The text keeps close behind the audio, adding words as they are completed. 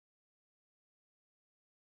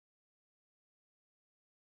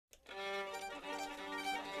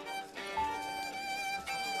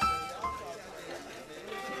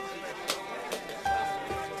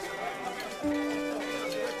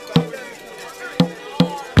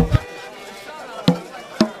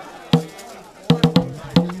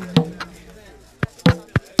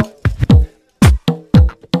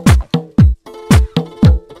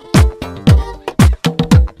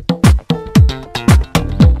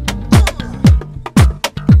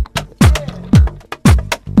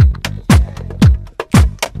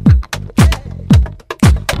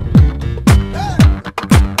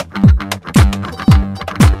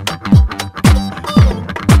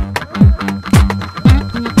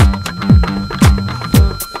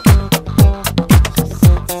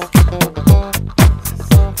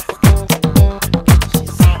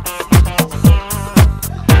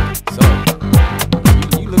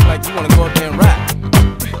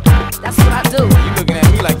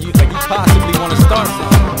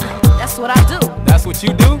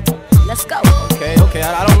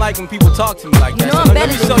When people talk to me like that, you know I'm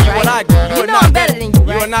better than you, right? You know I'm better than you,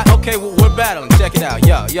 right? You are not okay. Well, we're battling. Check it out,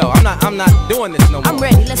 yo. I'm not doing this no more. I'm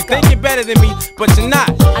ready. Let's go. You think you're better than me, but you're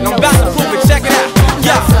not. And I'm about to prove it. Check it out,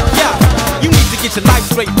 You need to get your life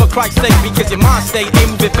straight for Christ's sake, because your mind state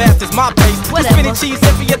ain't moving fast as my pace. We're spinning cheese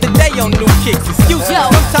every other day on new kicks. Excuse me.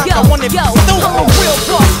 Sometimes I want to be stupid. I'm a real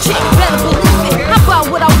boss chick. Better believe it. I buy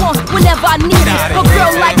what I want whenever I need it. A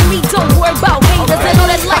girl like me don't worry about haters and all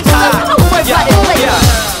that life stuff. Don't worry about it later.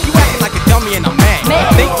 Like a dummy and I'm mad.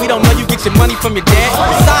 Think we don't know you get your money from your dad?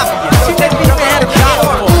 It's obvious. You never even had a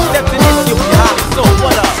job before. Stepped in this, you'll be hot. So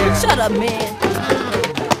what up? Shut up, man.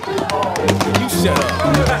 You shut up.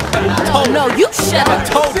 Oh no, you shut up. I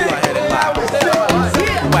told you I had it live.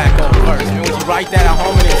 Whack on first. Man, when you write that at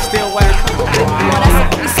home and it's still whack. Oh, that's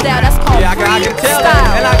a freestyle. That's called freestyle. I can tell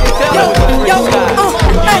that. And I